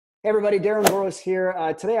Hey everybody, Darren Voros here.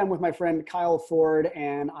 Today I'm with my friend Kyle Ford,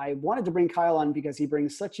 and I wanted to bring Kyle on because he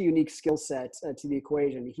brings such a unique skill set to the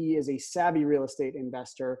equation. He is a savvy real estate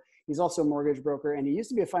investor. He's also a mortgage broker, and he used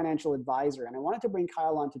to be a financial advisor. And I wanted to bring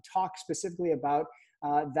Kyle on to talk specifically about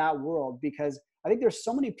that world, because I think there's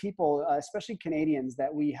so many people, especially Canadians,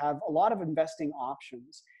 that we have a lot of investing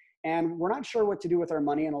options. And we're not sure what to do with our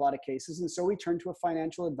money in a lot of cases. And so we turn to a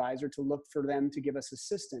financial advisor to look for them to give us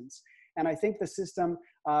assistance. And I think the system,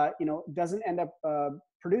 doesn't end up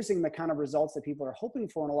producing the kind of results that people are hoping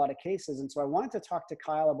for in a lot of cases. And so I wanted to talk to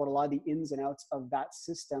Kyle about a lot of the ins and outs of that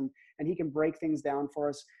system, and he can break things down for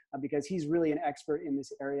us because he's really an expert in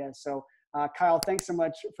this area. So Kyle, thanks so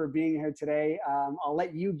much for being here today. I'll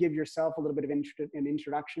let you give yourself a little bit of an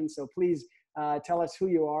introduction. So please tell us who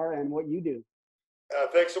you are and what you do.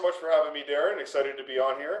 Thanks so much for having me, Darren. Excited to be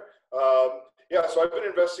on here. So I've been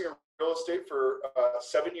investing in real estate for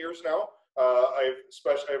 7 years now.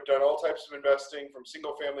 I've done all types of investing, from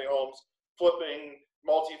single-family homes, flipping,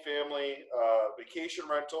 multifamily, vacation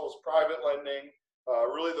rentals, private lending,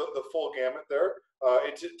 really the full gamut there.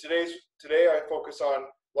 Today I focus on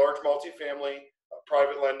large multifamily,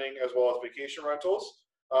 private lending, as well as vacation rentals.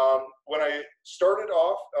 When I started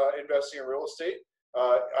off investing in real estate,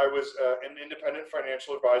 I was an independent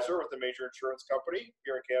financial advisor with a major insurance company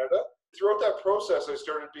here in Canada. Throughout that process, I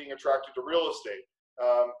started being attracted to real estate.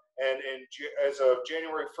 As of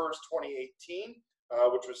January 1st, 2018,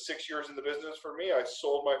 which was 6 years in the business for me, I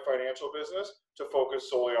sold my financial business to focus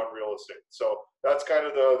solely on real estate. So that's kind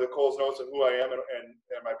of the Coles Notes of who I am and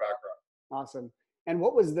my background. Awesome. And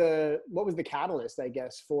what was the catalyst, I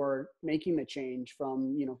guess, for making the change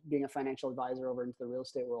from, being a financial advisor over into the real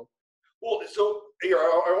estate world? Well, so here,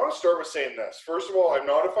 I want to start with saying this. First of all, I'm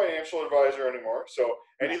not a financial advisor anymore. So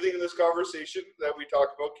anything in this conversation that we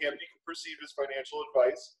talk about can't be perceived as financial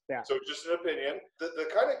advice. Yeah. So just an opinion. The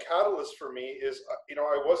kind of catalyst for me is,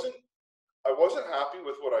 I wasn't happy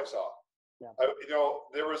with what I saw. Yeah.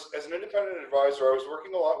 There was, as an independent advisor, I was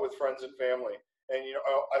working a lot with friends and family. And,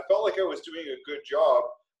 I felt like I was doing a good job,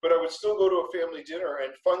 but I would still go to a family dinner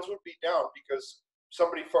and funds would be down because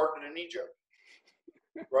somebody farted in Egypt.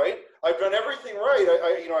 Right? I've done everything right.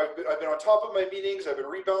 I've been on top of my meetings. I've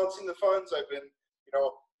been rebalancing the funds. I've been,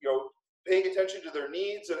 paying attention to their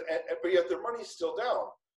needs, but yet their money's still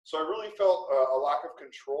down. So I really felt a lack of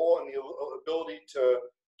control and the ability to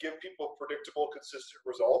give people predictable, consistent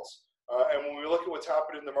results. And when we look at what's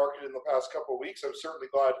happened in the market in the past couple of weeks, I'm certainly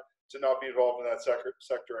glad to not be involved in that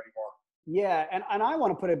sector anymore. Yeah, and I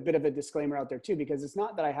want to put a bit of a disclaimer out there too, because it's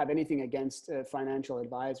not that I have anything against financial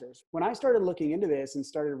advisors. When I started looking into this and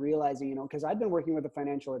started realizing, because I'd been working with a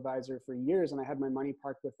financial advisor for years and I had my money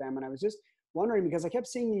parked with them, and I was just wondering, because I kept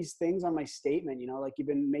seeing these things on my statement, like you've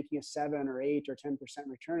been making a 7 or 8 or 10%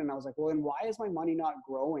 return. And I was like, well, then why is my money not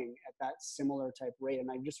growing at that similar type rate?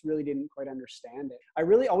 And I just really didn't quite understand it. I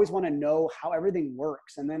really always want to know how everything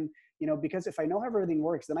works. And then, because if I know how everything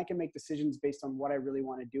works, then I can make decisions based on what I really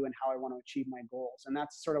want to do and how I want to achieve my goals. And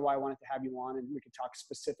that's sort of why I wanted to have you on, and we could talk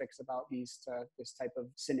specifics about this type of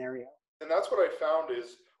scenario. And that's what I found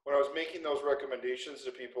is when I was making those recommendations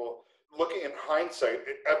to people, looking in hindsight,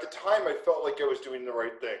 at the time I felt like I was doing the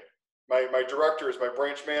right thing. My directors, my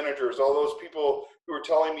branch managers, all those people who were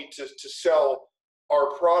telling me to sell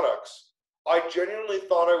our products, I genuinely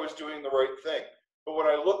thought I was doing the right thing. But when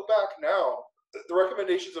I look back now, the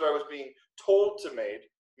recommendations that I was being told to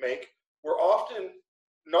make were often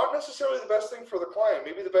not necessarily the best thing for the client,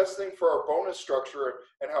 maybe the best thing for our bonus structure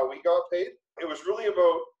and how we got paid. It was really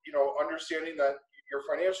about, understanding that your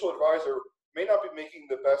financial advisor may not be making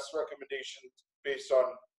the best recommendations based on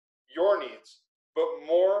your needs, but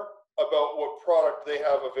more about what product they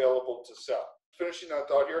have available to sell. Finishing that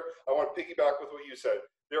thought here, I want to piggyback with what you said.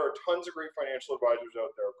 There are tons of great financial advisors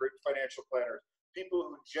out there, great financial planners, people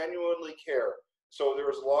who genuinely care. So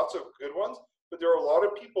there's lots of good ones, but there are a lot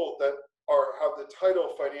of people that have the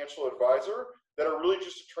title financial advisor that are really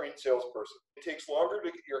just a trained salesperson. It takes longer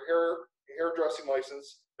to get your hairdressing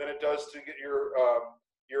license than it does to get your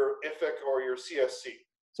IFIC or your CSC.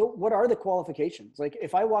 So what are the qualifications? Like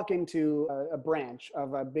if I walk into a branch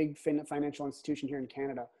of a big financial institution here in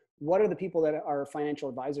Canada, what are the people that are financial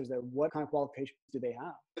advisors there? What kind of qualifications do they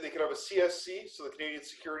have? They could have a CSC, so the Canadian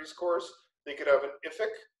Securities Course. They could have an IFIC,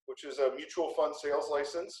 which is a mutual fund sales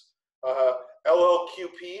license.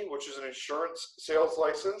 LLQP, which is an insurance sales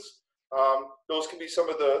license. Those can be some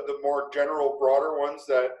of the more general, broader ones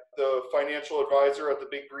that the financial advisor at the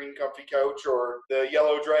big green comfy couch or the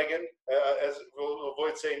yellow dragon, as we'll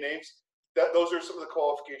avoid saying names, those are some of the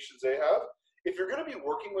qualifications they have. If you're going to be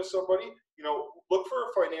working with somebody, look for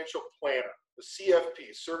a financial planner. the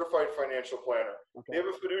CFP, Certified Financial Planner. Okay. They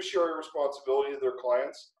have a fiduciary responsibility to their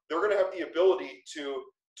clients. They're going to have the ability to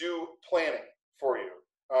do planning for you,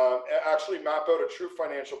 actually map out a true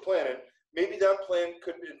financial plan. And maybe that plan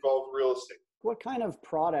could involve real estate. What kind of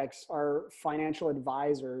products are financial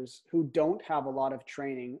advisors who don't have a lot of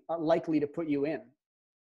training likely to put you in?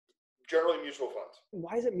 Generally mutual funds.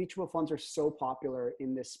 Why is it mutual funds are so popular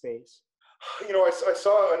in this space? You know, I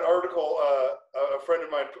saw an article a friend of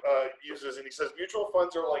mine uses, and he says mutual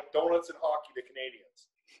funds are like donuts and hockey to Canadians.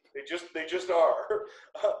 They just are.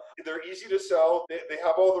 They're easy to sell. They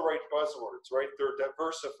have all the right buzzwords, right? They're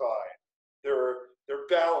diversified. They're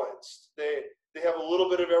balanced. They have a little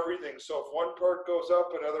bit of everything. So if one part goes up,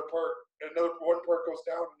 one part goes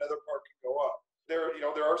down, another part can go up.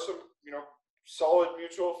 There are some solid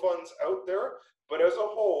mutual funds out there, but as a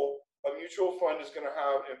whole, a mutual fund is going to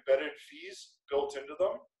have embedded fees built into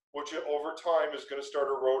them, which over time is going to start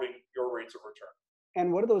eroding your rates of return.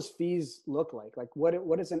 And what do those fees look like? Like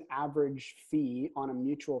what is an average fee on a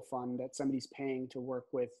mutual fund that somebody's paying to work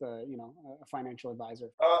with, a financial advisor?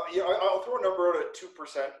 I'll throw a number out at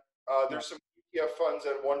 2%. There's some ETF funds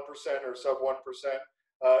at 1% or sub 1%.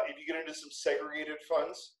 If you get into some segregated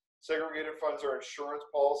funds are insurance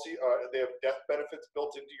policy. They have death benefits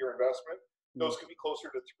built into your investment. Those could be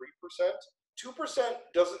closer to 3%. 2%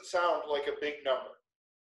 doesn't sound like a big number,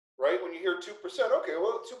 right? When you hear 2%, okay,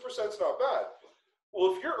 well, 2% is not bad.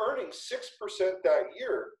 Well, if you're earning 6% that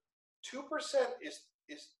year, 2% is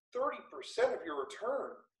 30% of your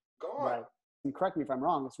return gone. Right. And correct me if I'm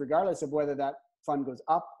wrong. It's regardless of whether that fund goes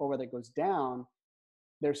up or whether it goes down,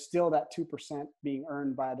 there's still that 2% being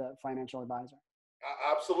earned by the financial advisor.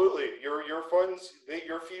 Absolutely. Your funds,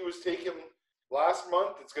 your fee was taken last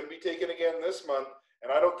month. It's going to be taken again this month.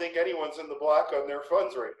 And I don't think anyone's in the black on their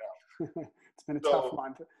funds right now. It's been a tough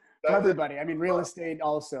month for everybody. I mean, real estate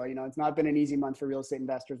also, it's not been an easy month for real estate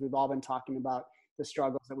investors. We've all been talking about the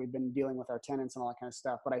struggles that we've been dealing with our tenants and all that kind of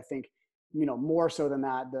stuff. But I think, more so than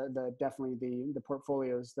that, definitely the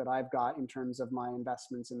portfolios that I've got in terms of my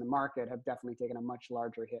investments in the market have definitely taken a much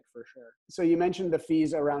larger hit for sure. So you mentioned the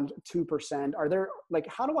fees around 2%. Are there,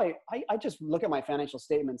 how do I just look at my financial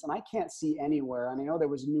statements and I can't see anywhere. And I know there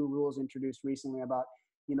was new rules introduced recently about,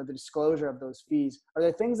 the disclosure of those fees. Are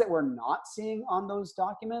there things that we're not seeing on those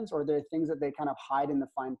documents, or are there things that they kind of hide in the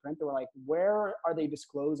fine print that we're like, where are they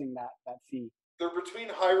disclosing that fee? They're between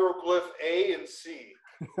hieroglyph A and C.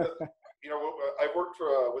 I've worked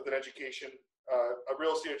with an a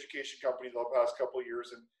real estate education company the past couple of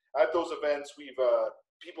years, and at those events, we've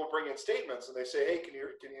people bring in statements and they say, "Hey, can you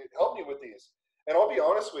help me with these?" And I'll be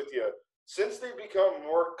honest with you, since they've become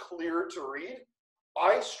more clear to read,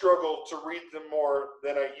 I struggle to read them more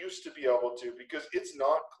than I used to be able to because it's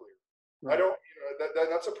not clear. Right. I don't.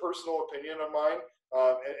 That's a personal opinion of mine,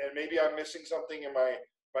 and maybe I'm missing something in my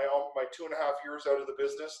 2.5 years out of the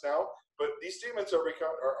business now. But these statements are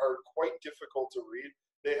quite difficult to read.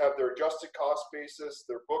 They have their adjusted cost basis,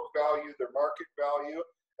 their book value, their market value.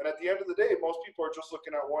 And at the end of the day, most people are just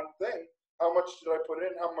looking at one thing. How much did I put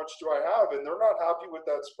in? How much do I have? And they're not happy with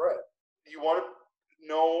that spread. You want to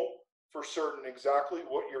know for certain exactly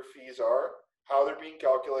what your fees are, how they're being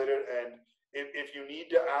calculated. And if you need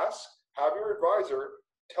to ask, have your advisor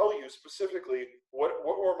tell you specifically what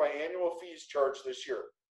were my annual fees charged this year.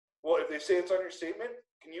 Well, if they say it's on your statement,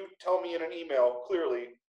 can you tell me in an email clearly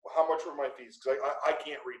how much were my fees? Because I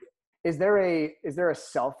can't read it. Is there a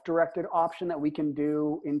self-directed option that we can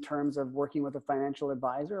do in terms of working with a financial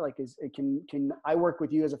advisor? Like, can I work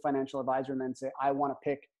with you as a financial advisor and then say I want to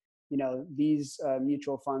pick, these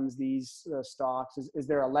mutual funds, these stocks? Is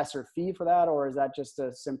there a lesser fee for that, or is that just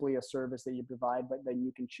simply a service that you provide, but then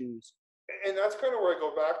you can choose? And that's kind of where I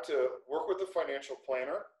go back to work with a financial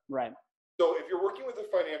planner. Right. So if you're working with a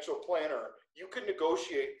financial planner, you can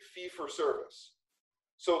negotiate fee for service.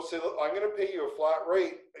 So say, look, I'm going to pay you a flat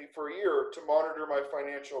rate for a year to monitor my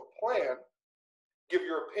financial plan, give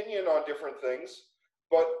your opinion on different things,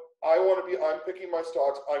 but I'm picking my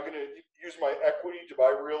stocks. I'm going to use my equity to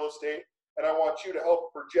buy real estate, and I want you to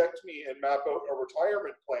help project me and map out a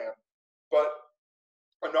retirement plan. But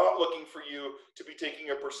I'm not looking for you to be taking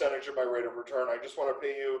a percentage of my rate of return. I just want to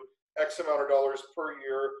pay you X amount of dollars per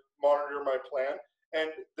year, monitor my plan.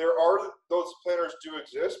 And those planners do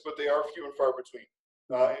exist, but they are few and far between.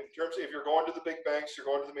 In terms of if you're going to the big banks, you're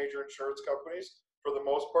going to the major insurance companies, for the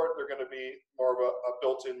most part, they're going to be more of a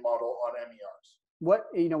built-in model on MERs. What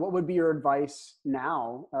would be your advice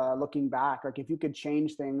now, looking back? Like, if you could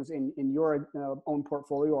change things in your own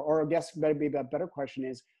portfolio, or I guess maybe a better question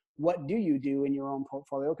is, what do you do in your own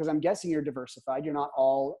portfolio? Because I'm guessing you're diversified. You're not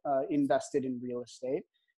all invested in real estate.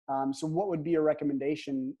 So what would be your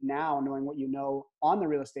recommendation now, knowing what you know on the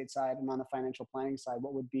real estate side and on the financial planning side?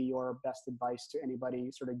 What would be your best advice to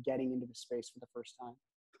anybody sort of getting into the space for the first time?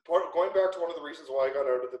 Going back to one of the reasons why I got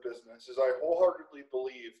out of the business is I wholeheartedly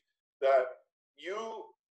believe that you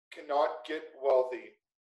cannot get wealthy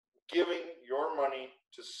giving your money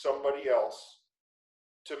to somebody else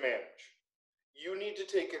to manage. You need to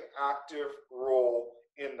take an active role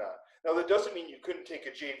in that. Now, that doesn't mean you couldn't take a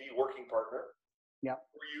JV working partner. Yeah.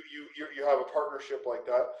 Or you have a partnership like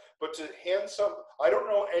that. But to hand some, I don't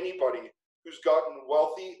know anybody who's gotten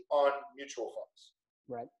wealthy on mutual funds.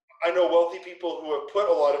 Right. I know wealthy people who have put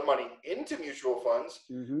a lot of money into mutual funds,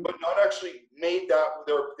 but not actually made that.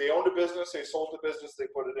 They owned a business, they sold the business, they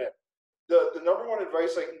put it in. The number one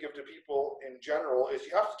advice I can give to people in general is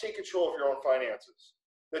you have to take control of your own finances.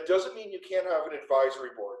 That doesn't mean you can't have an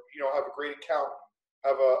advisory board. Have a great accountant,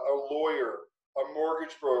 have a lawyer, a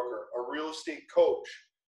mortgage broker, a real estate coach,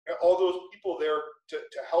 and all those people there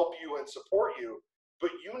to help you and support you.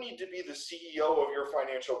 But you need to be the CEO of your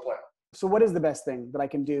financial plan. So what is the best thing that I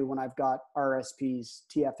can do when I've got RRSPs,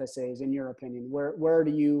 TFSAs, in your opinion? What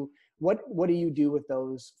do you do with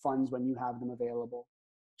those funds when you have them available?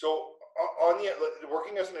 So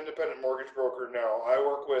working as an independent mortgage broker now, I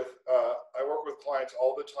work with clients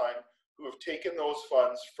all the time who have taken those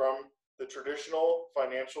funds from the traditional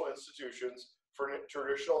financial institutions for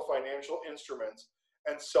traditional financial instruments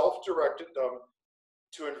and self-directed them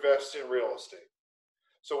to invest in real estate.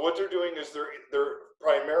 So what they're doing is they're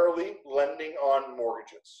primarily lending on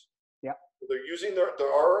mortgages. Yeah. They're using the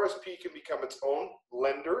RRSP can become its own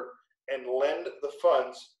lender and lend the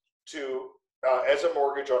funds to as a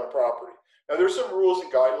mortgage on a property. Now there's some rules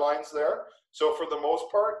and guidelines there. So for the most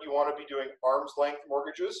part, you want to be doing arm's length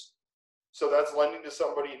mortgages. So that's lending to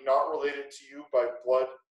somebody not related to you by blood,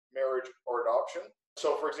 marriage, or adoption.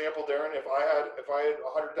 So for example, Darren, if I had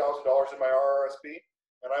 $100,000 in my RRSP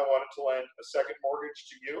and I wanted to lend a second mortgage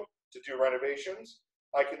to you to do renovations,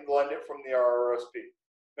 I can lend it from the RRSP.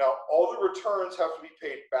 Now, all the returns have to be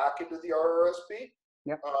paid back into the RRSP,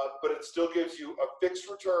 but it still gives you a fixed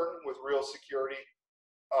return with real security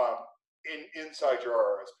inside your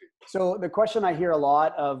RRSP. So the question I hear a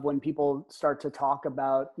lot of when people start to talk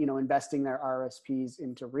about, investing their RRSPs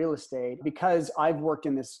into real estate, because I've worked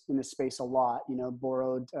in this space a lot,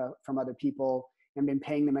 borrowed from other people and been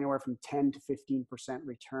paying them anywhere from 10 to 15%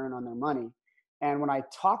 return on their money. And when I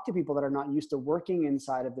talk to people that are not used to working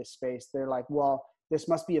inside of this space, they're like, well, this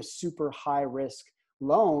must be a super high risk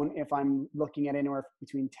loan if I'm looking at anywhere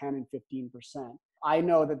between 10 and 15%. I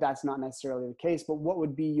know that that's not necessarily the case, but what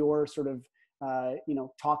would be your sort of,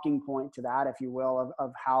 talking point to that, if you will,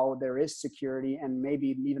 of how there is security and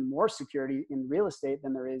maybe even more security in real estate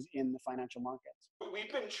than there is in the financial markets?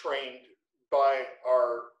 We've been trained by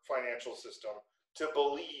our financial system to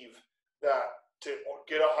believe that to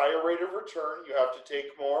get a higher rate of return, you have to take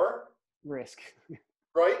more risk.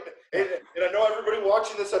 Right? And I know everybody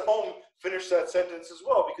watching this at home finish that sentence as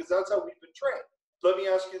well, because that's how we've been trained. Let me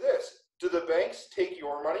ask you this. Do the banks take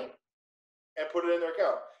your money and put it in their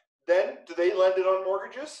account? Then do they lend it on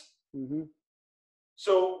mortgages? Mm-hmm.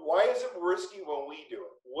 So why is it risky when we do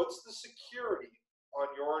it? What's the security on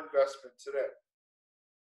your investment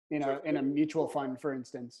today? In a mutual fund, for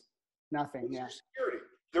instance, nothing. What's security?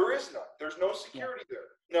 There is none. There's no security there.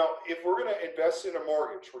 Now, if we're going to invest in a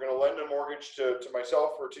mortgage, we're going to lend a mortgage to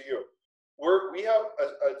myself or to you. We have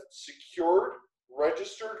a secured,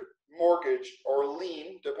 registered mortgage or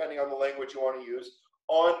lien, depending on the language you want to use,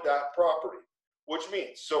 on that property. Which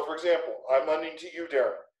means, so for example, I'm lending to you,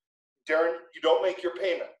 Darren. Darren, you don't make your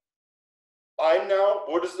payment.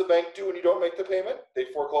 What does the bank do when you don't make the payment? They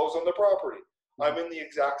foreclose on the property. I'm in the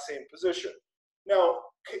exact same position. Now,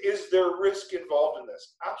 is there risk involved in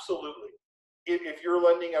this? Absolutely. If you're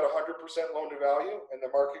lending at 100% loan to value and the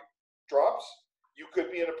market drops, you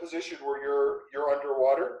could be in a position where you're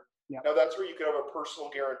underwater. Yep. Now that's where you could have a personal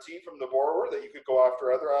guarantee from the borrower that you could go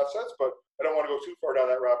after other assets, but I don't want to go too far down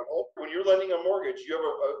that rabbit hole. When you're lending a mortgage, you have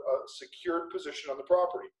a secured position on the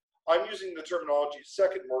property. I'm using the terminology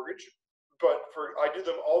second mortgage, but I do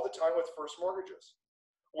them all the time with first mortgages,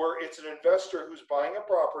 where it's an investor who's buying a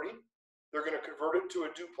property. They're going to convert it to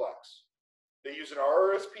a duplex. They use an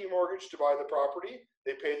RRSP mortgage to buy the property.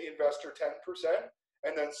 They pay the investor 10%,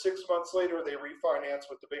 and then 6 months later, they refinance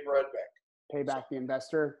with the big red bank. Pay back the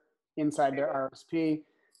investor inside their RRSP.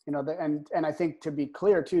 And I think, to be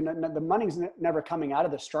clear too, the money's never coming out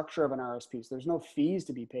of the structure of an RRSP. So there's no fees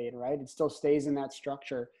to be paid, right? It still stays in that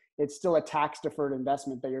structure. It's still a tax deferred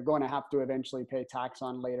investment that you're going to have to eventually pay tax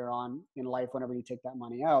on later on in life whenever you take that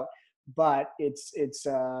money out. but it's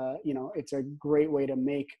a great way to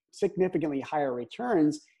make significantly higher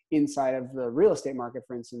returns inside of the real estate market,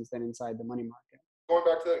 for instance, than inside the money market. Going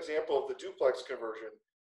back to that example of the duplex conversion,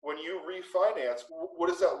 when you refinance, what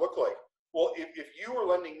does that look like? Well, if you were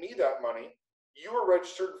lending me that money, you were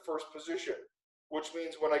registered in first position, which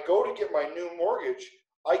means when I go to get my new mortgage,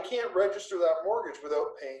 I can't register that mortgage without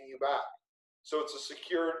paying you back. So it's a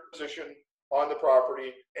secured position on the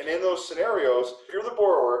property. And in those scenarios, if you're the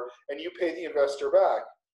borrower and you pay the investor back,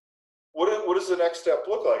 what does the next step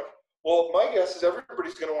look like? Well, my guess is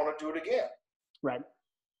everybody's going to want to do it again. Right.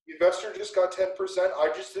 The investor just got 10%.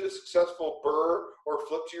 I just did a successful BRRRR or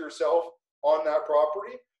flip to yourself on that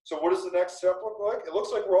property. So what does the next step look like? It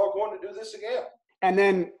looks like we're all going to do this again. And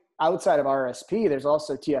then outside of RRSP, there's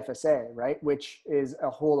also TFSA, right? Which is a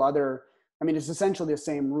whole other, I mean, it's essentially the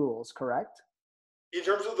same rules, correct? In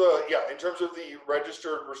terms of the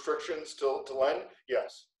registered restrictions to lend,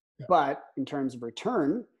 yes. But in terms of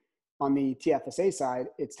return, on the TFSA side,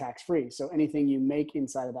 it's tax-free. So anything you make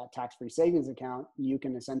inside of that tax-free savings account, you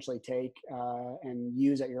can essentially take and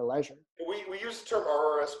use at your leisure. We use the term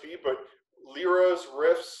RRSP, but liras,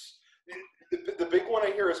 RIFs, the big one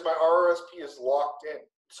I hear is my RRSP is locked in.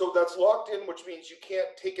 So that's locked in, which means you can't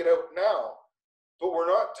take it out now. But we're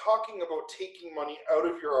not talking about taking money out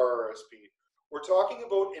of your RRSP. We're talking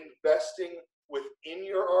about investing within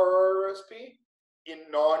your RRSP in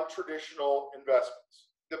non-traditional investments.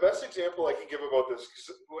 The best example I can give about this,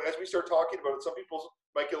 because as we start talking about it, some people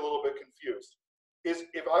might get a little bit confused, is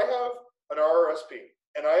if I have an RRSP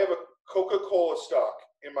and I have a Coca-Cola stock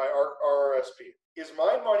in my RRSP, is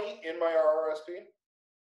my money in my RRSP?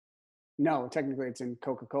 No, technically it's in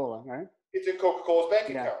Coca-Cola, right? It's in Coca-Cola's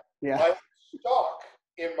bank account. Yeah. I have stock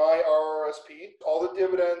in my RRSP, all the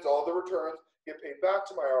dividends, all the returns get paid back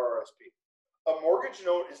to my RRSP. A mortgage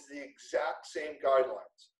note is the exact same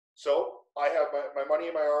guidelines. So I have my money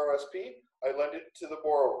in my RRSP, I lend it to the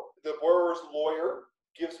borrower. The borrower's lawyer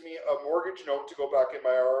gives me a mortgage note to go back in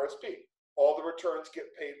my RRSP. All the returns get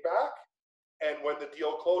paid back, and when the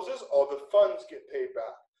deal closes, all the funds get paid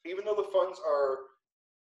back. Even though the funds are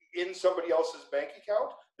in somebody else's bank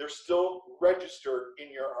account, they're still registered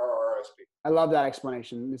in your RRSP. I love that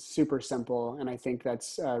explanation. It's super simple, and I think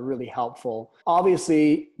that's really helpful.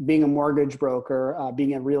 Obviously, being a mortgage broker,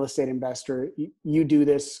 being a real estate investor, you do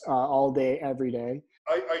this all day, every day.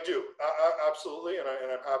 I do, absolutely, and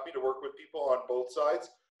I'm happy to work with people on both sides,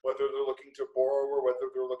 whether they're looking to borrow or whether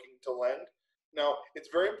they're looking to lend. Now, it's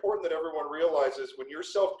very important that everyone realizes when you're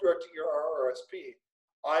self-directing your RRSP,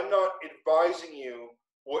 I'm not advising you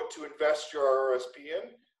what to invest your RRSP in.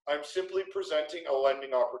 I'm simply presenting a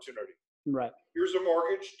lending opportunity. Right. Here's a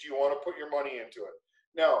mortgage. Do you want to put your money into it?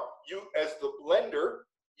 Now, you as the lender,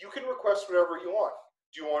 you can request whatever you want.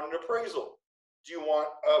 Do you want an appraisal? Do you want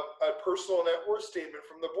a personal net worth statement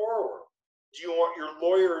from the borrower? Do you want your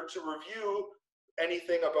lawyer to review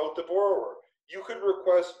anything about the borrower? You could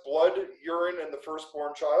request blood, urine, and the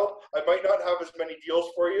firstborn child. I might not have as many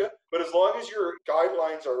deals for you, but as long as your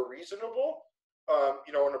guidelines are reasonable,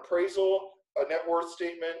 an appraisal, a net worth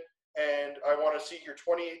statement, and I want to see your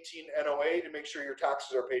 2018 NOA to make sure your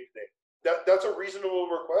taxes are paid today. That's a reasonable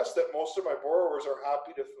request that most of my borrowers are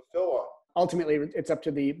happy to fulfill on. Ultimately, it's up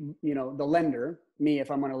to the lender, me,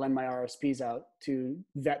 if I'm going to lend my RSPs out, to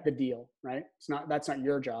vet the deal, right? That's not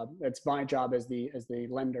your job. It's my job as the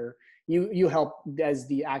lender. You help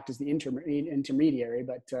act as the intermediary,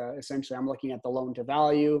 but essentially I'm looking at the loan to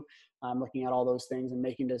value. I'm looking at all those things and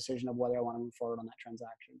making a decision of whether I want to move forward on that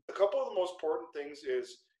transaction. A couple of the most important things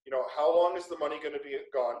is, how long is the money going to be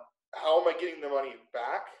gone? How am I getting the money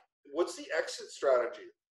back? What's the exit strategy?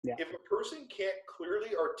 Yeah. If a person can't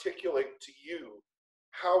clearly articulate to you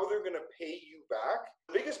how they're going to pay you back,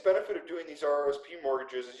 the biggest benefit of doing these RRSP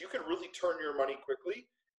mortgages is you can really turn your money quickly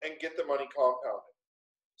and get the money compounded.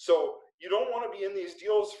 So you don't want to be in these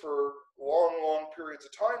deals for long periods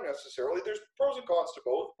of time necessarily. There's pros and cons to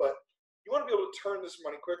both, but you want to be able to turn this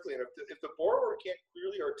money quickly. And if the borrower can't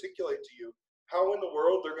clearly articulate to you how in the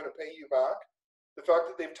world they're going to pay you back, the fact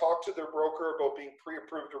that they've talked to their broker about being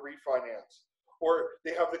pre-approved to refinance, or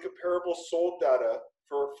they have the comparable sold data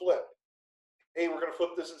for a flip. Hey, we're going to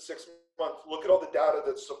flip this in 6 months. Look at all the data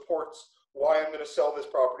that supports why I'm going to sell this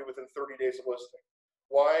property within 30 days of listing,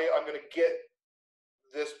 why I'm going to get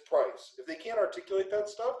this price. If they can't articulate that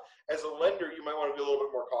stuff, as a lender, you might want to be a little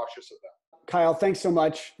bit more cautious of that. Kyle, thanks so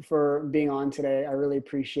much for being on today. I really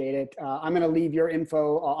appreciate it. I'm going to leave your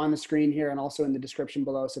info on the screen here and also in the description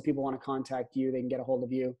below. So if people want to contact you, they can get a hold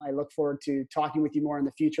of you. I look forward to talking with you more in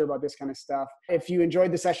the future about this kind of stuff. If you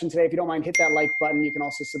enjoyed the session today, if you don't mind, hit that like button. You can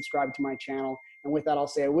also subscribe to my channel. And with that, I'll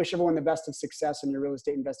say I wish everyone the best of success in your real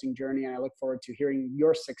estate investing journey. And I look forward to hearing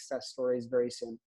your success stories very soon.